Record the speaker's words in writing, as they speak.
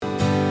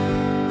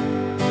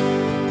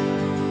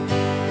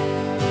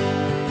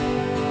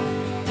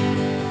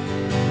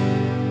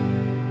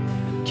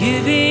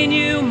giving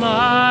you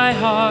my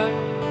heart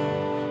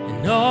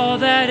and all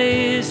that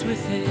is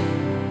within,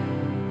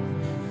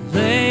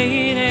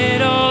 laying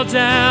it all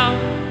down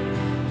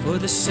for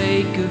the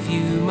sake of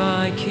you,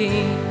 my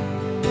King.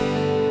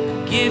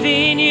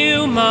 Giving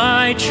you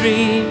my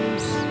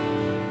dreams,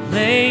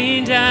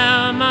 laying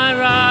down my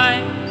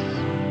rights,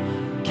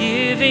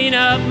 giving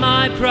up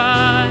my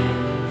pride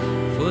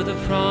for the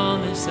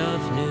promise of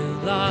new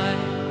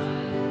life.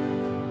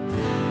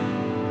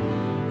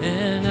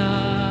 And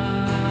I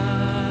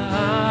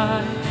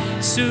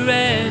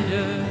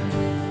surrender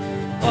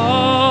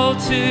all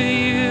to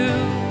you,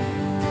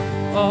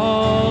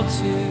 all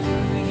to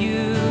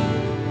you.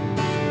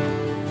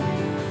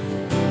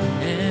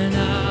 And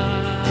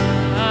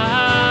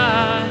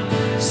I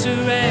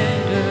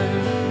surrender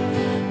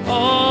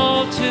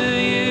all to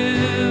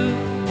you,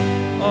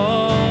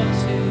 all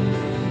to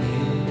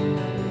you.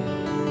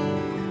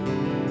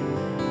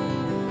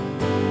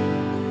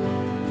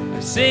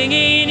 I'm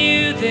singing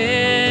you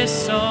this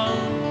song,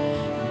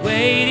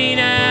 waiting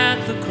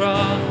at the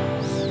cross.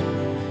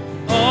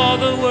 All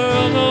the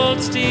world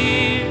holds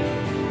dear,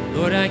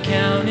 Lord, I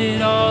count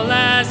it all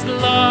as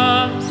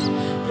loss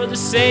for the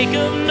sake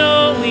of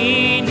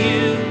knowing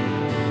you,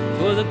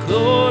 for the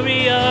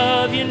glory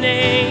of your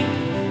name,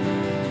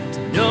 to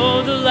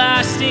know the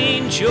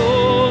lasting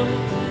joy,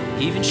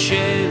 even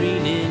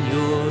sharing in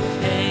your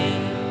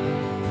pain.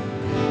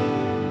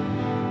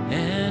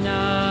 And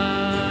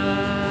I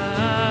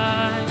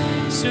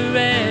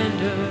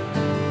surrender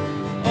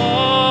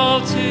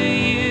all to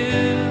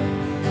you,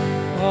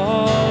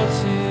 all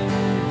to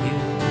you.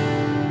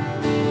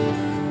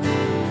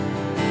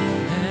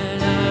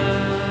 And I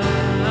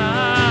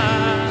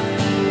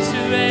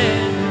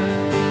surrender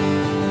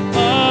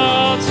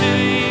all to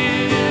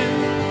you,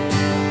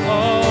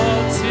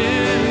 all to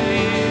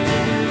you.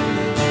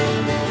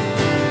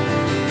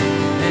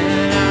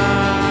 And I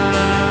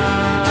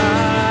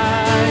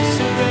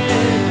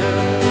surrender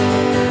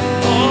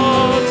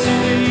all to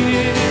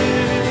you,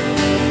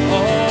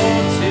 all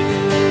to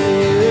you.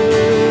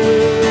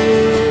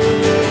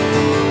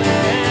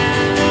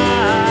 And I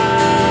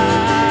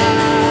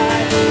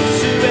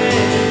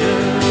surrender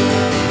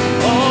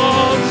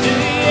all to you.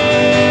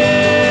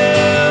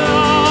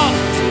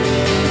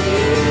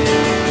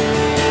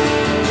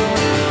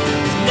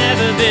 There's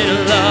never been a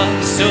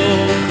love so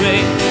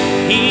great.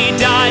 He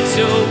died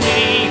so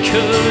we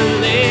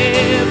could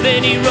live,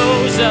 and he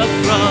rose up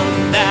from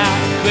that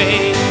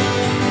grave.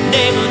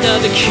 Name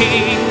another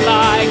king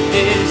like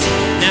this.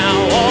 Now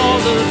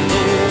all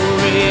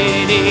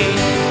authority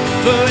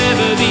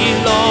forever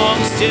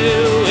belongs to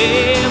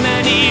him,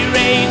 and he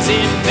reigns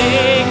in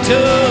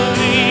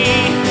victory.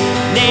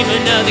 Name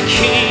another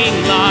king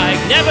like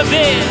never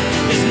been.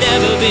 There's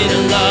never been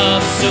a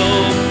love so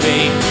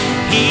great.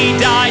 He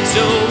died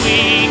so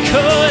we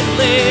could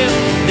live,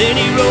 then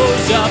he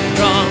rose up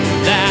from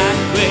that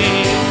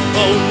grave.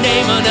 Oh,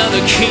 name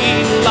another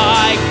king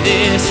like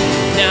this.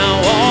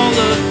 Now all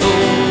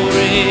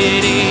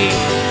authority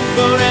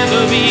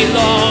forever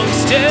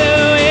belongs to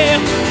him,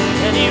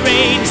 and he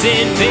reigns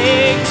in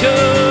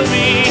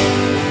victory.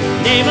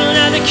 Name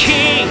another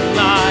king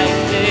like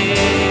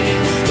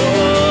this.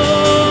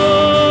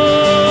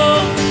 Oh,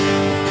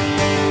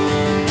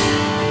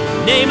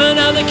 name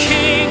another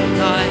king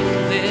like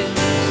this.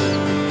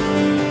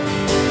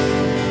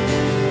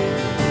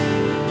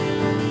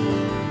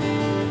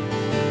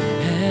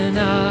 And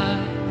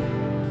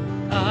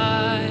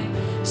I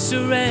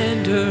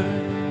surrender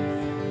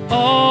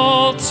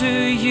all to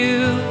you,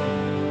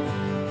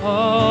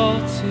 all